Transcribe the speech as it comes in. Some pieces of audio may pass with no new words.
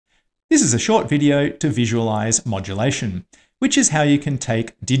This is a short video to visualize modulation, which is how you can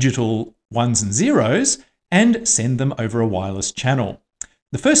take digital ones and zeros and send them over a wireless channel.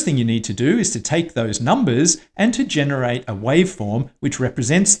 The first thing you need to do is to take those numbers and to generate a waveform which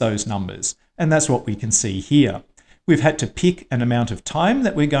represents those numbers. And that's what we can see here. We've had to pick an amount of time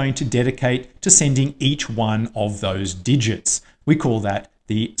that we're going to dedicate to sending each one of those digits. We call that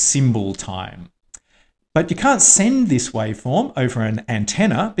the symbol time. But you can't send this waveform over an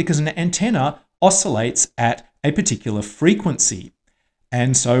antenna because an antenna oscillates at a particular frequency.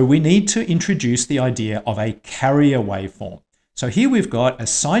 And so we need to introduce the idea of a carrier waveform. So here we've got a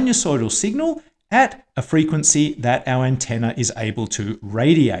sinusoidal signal at a frequency that our antenna is able to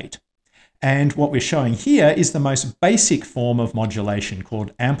radiate. And what we're showing here is the most basic form of modulation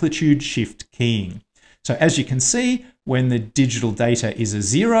called amplitude shift keying. So as you can see, when the digital data is a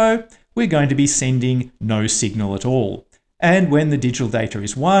 0, we're going to be sending no signal at all. And when the digital data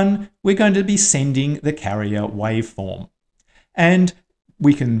is 1, we're going to be sending the carrier waveform. And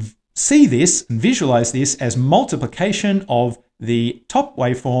we can see this and visualize this as multiplication of the top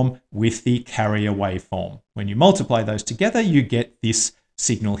waveform with the carrier waveform. When you multiply those together, you get this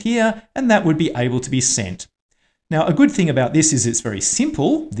signal here, and that would be able to be sent. Now, a good thing about this is it's very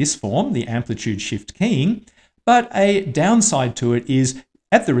simple, this form, the amplitude shift keying, but a downside to it is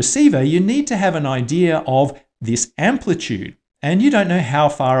at the receiver, you need to have an idea of this amplitude, and you don't know how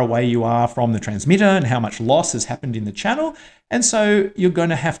far away you are from the transmitter and how much loss has happened in the channel. And so you're going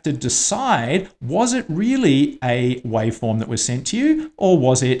to have to decide, was it really a waveform that was sent to you, or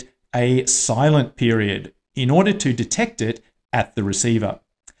was it a silent period in order to detect it at the receiver?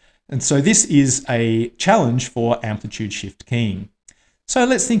 And so this is a challenge for amplitude shift keying. So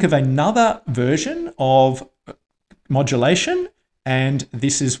let's think of another version of modulation, and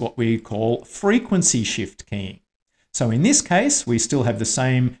this is what we call frequency shift keying. So in this case, we still have the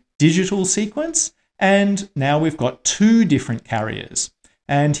same digital sequence, and now we've got two different carriers.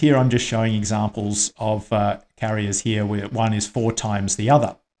 And here I'm just showing examples of carriers here where one is 4 times the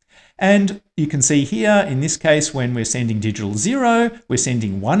other. And you can see here, in this case, when we're sending digital 0, we're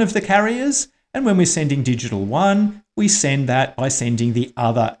sending one of the carriers. And when we're sending digital 1, we send that by sending the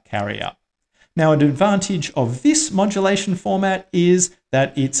other carrier. Now, an advantage of this modulation format is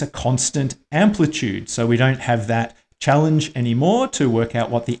that it's a constant amplitude. So we don't have that challenge anymore to work out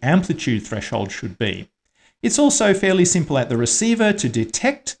what the amplitude threshold should be. It's also fairly simple at the receiver to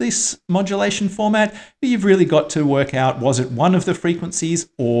detect this modulation format, but you've really got to work out, was it one of the frequencies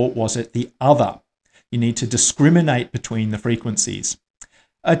or was it the other? You need to discriminate between the frequencies.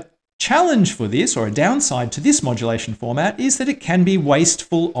 A challenge for this, or a downside to this modulation format, is that it can be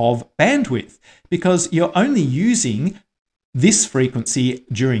wasteful of bandwidth because you're only using this frequency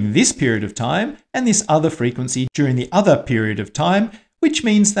during this period of time and this other frequency during the other period of time, which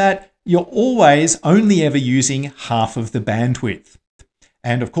means that you're always only ever using half of the bandwidth.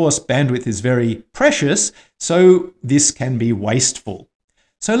 And of course, bandwidth is very precious, so this can be wasteful.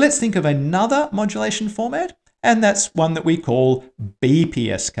 So let's think of another modulation format, and that's one that we call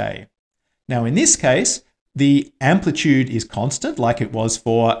BPSK. Now, in this case, the amplitude is constant, like it was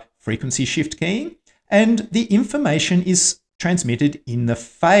for frequency shift keying, and the information is transmitted in the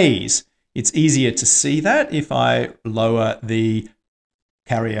phase. It's easier to see that if I lower the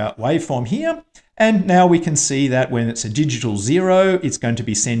carrier waveform here. And now we can see that when it's a digital 0, it's going to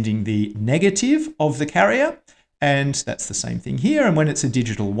be sending the negative of the carrier. And that's the same thing here. And when it's a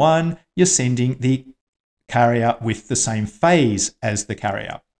digital 1, you're sending the carrier with the same phase as the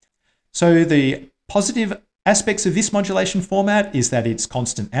carrier. So the positive aspects of this modulation format is that it's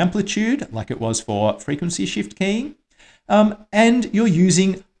constant amplitude, like it was for frequency shift keying. And you're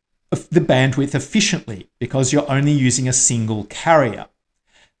using the bandwidth efficiently because you're only using a single carrier.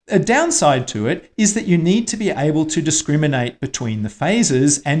 A downside to it is that you need to be able to discriminate between the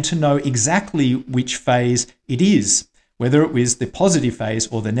phases and to know exactly which phase it is, whether it was the positive phase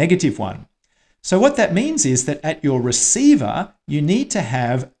or the negative one. So what that means is that at your receiver, you need to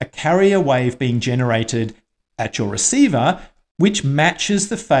have a carrier wave being generated at your receiver, which matches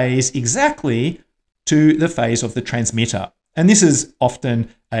the phase exactly to the phase of the transmitter. And this is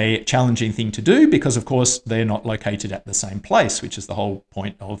often a challenging thing to do because, of course, they're not located at the same place, which is the whole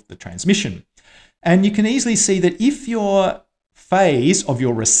point of the transmission. And you can easily see that if your phase of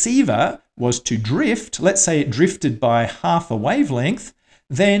your receiver was to drift, let's say it drifted by half a wavelength,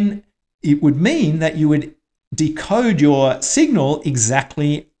 then it would mean that you would decode your signal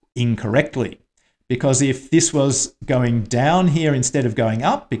exactly incorrectly. Because if this was going down here instead of going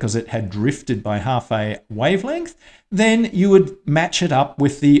up because it had drifted by half a wavelength, then you would match it up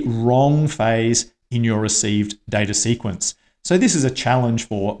with the wrong phase in your received data sequence. So this is a challenge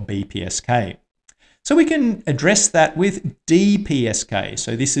for BPSK. So we can address that with DPSK.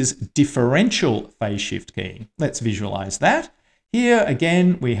 So this is differential phase shift keying. Let's visualize that. Here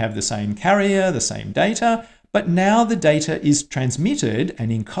again, we have the same carrier, the same data, but now the data is transmitted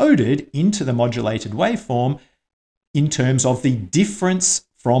and encoded into the modulated waveform in terms of the difference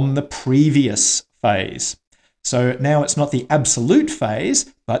from the previous phase. So now it's not the absolute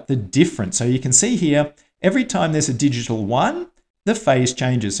phase, but the difference. So you can see here, every time there's a digital 1, the phase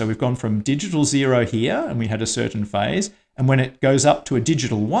changes. So we've gone from digital 0 here, and we had a certain phase, and when it goes up to a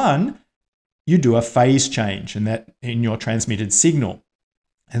digital 1, you do a phase change and that in your transmitted signal.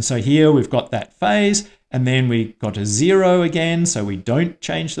 And so here we've got that phase, and then we got a 0 again, so we don't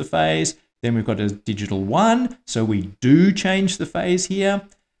change the phase. Then we've got a digital 1, so we do change the phase here.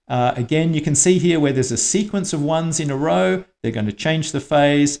 Again, you can see here where there's a sequence of 1s in a row, they're going to change the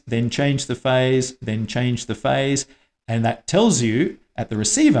phase, then change the phase, then change the phase. And that tells you at the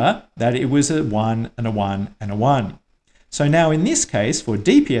receiver that it was a 1 and a 1 and a 1. So now in this case for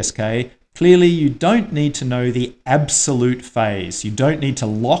DPSK, clearly you don't need to know the absolute phase. You don't need to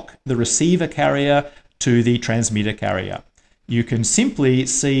lock the receiver carrier to the transmitter carrier. You can simply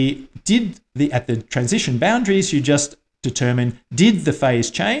see at the transition boundaries, you just determine did the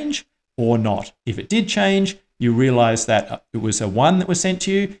phase change or not. If it did change, you realize that it was a 1 that was sent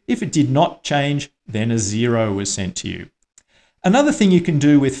to you. If it did not change, then a 0 was sent to you. Another thing you can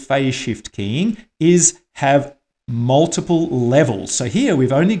do with phase shift keying is have multiple levels. So here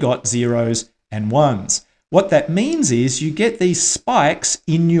we've only got 0s and 1s. What that means is you get these spikes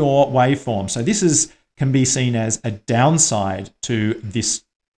in your waveform. So this can be seen as a downside to this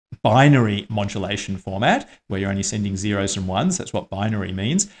binary modulation format where you're only sending 0s and 1s. That's what binary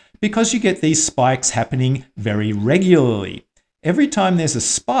means, because you get these spikes happening very regularly. Every time there's a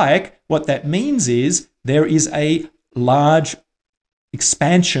spike, what that means is there is a large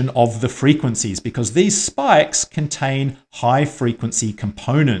expansion of the frequencies because these spikes contain high frequency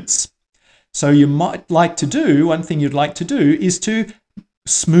components. So you might like to do, one thing you'd like to do is to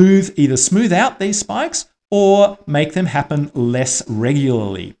either smooth out these spikes or make them happen less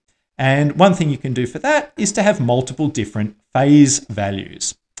regularly. And one thing you can do for that is to have multiple different phase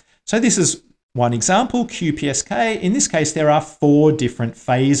values. So this is one example, QPSK. In this case, there are 4 different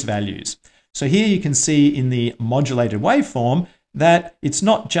phase values. So here you can see in the modulated waveform that it's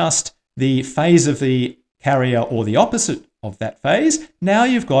not just the phase of the carrier or the opposite of that phase. Now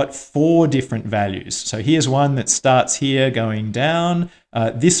you've got 4 different values. So here's one that starts here going down.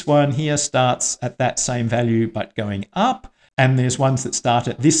 This one here starts at that same value but going up. And there's ones that start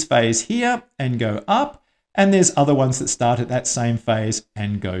at this phase here and go up. And there's other ones that start at that same phase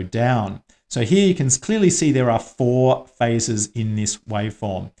and go down. So here you can clearly see there are 4 phases in this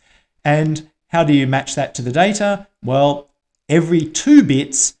waveform. And how do you match that to the data? Well, every 2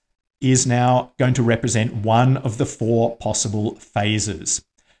 bits is now going to represent one of the 4 possible phases.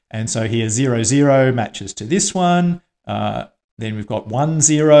 And so here 0, 0 matches to this one. Then we've got 1,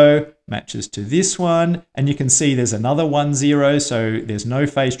 0 matches to this one. And you can see there's another 1, 0. So there's no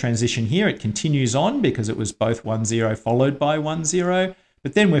phase transition here. It continues on because it was both 1, 0 followed by 1, 0.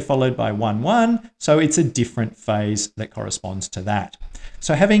 But then we're followed by 1, 1. So it's a different phase that corresponds to that.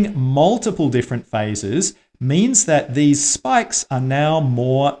 So having multiple different phases means that these spikes are now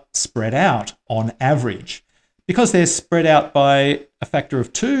more spread out on average. Because they're spread out by a factor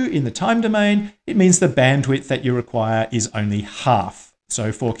of 2 in the time domain, it means the bandwidth that you require is only half.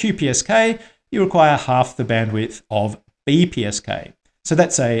 So for QPSK, you require half the bandwidth of BPSK. So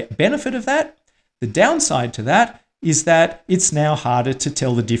that's a benefit of that. The downside to that is that it's now harder to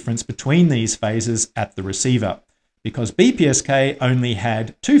tell the difference between these phases at the receiver. Because BPSK only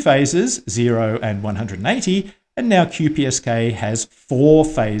had 2 phases, 0 and 180, and now QPSK has 4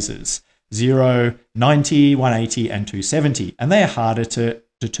 phases, 0, 90, 180, and 270, and they are harder to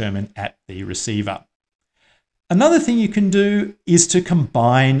determine at the receiver. Another thing you can do is to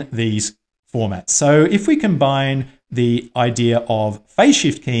combine these formats. So if we combine the idea of phase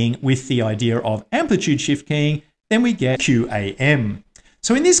shift keying with the idea of amplitude shift keying, then we get QAM.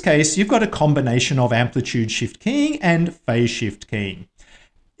 So in this case, you've got a combination of amplitude shift keying and phase shift keying.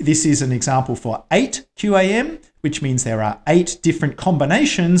 This is an example for 8 QAM, which means there are 8 different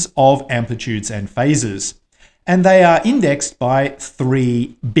combinations of amplitudes and phases. And they are indexed by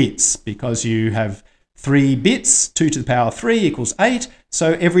 3 bits because you have 3 bits, 2 to the power 3 equals 8.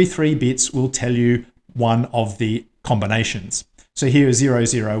 So every 3 bits will tell you one of the combinations. So here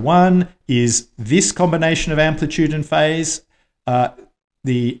 001 is this combination of amplitude and phase.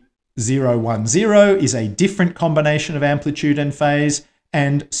 The 010 is a different combination of amplitude and phase,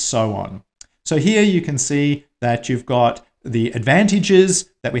 and so on. So here you can see that you've got the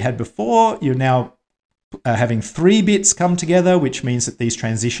advantages that we had before. You're now having 3 bits come together, which means that these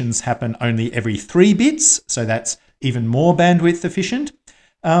transitions happen only every 3 bits. So that's even more bandwidth efficient.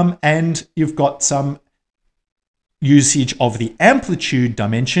 And you've got some usage of the amplitude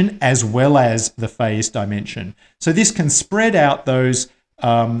dimension as well as the phase dimension. So this can spread out those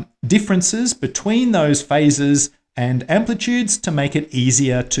differences between those phases and amplitudes to make it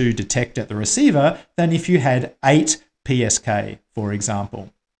easier to detect at the receiver than if you had 8 PSK, for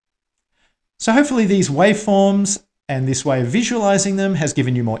example. So hopefully these waveforms and this way of visualizing them has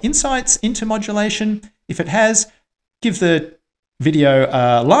given you more insights into modulation. If it has, give the video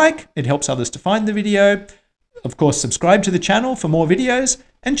a like. It helps others to find the video. Of course, subscribe to the channel for more videos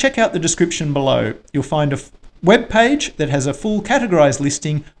and check out the description below. You'll find a web page that has a full categorized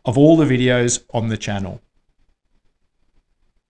listing of all the videos on the channel.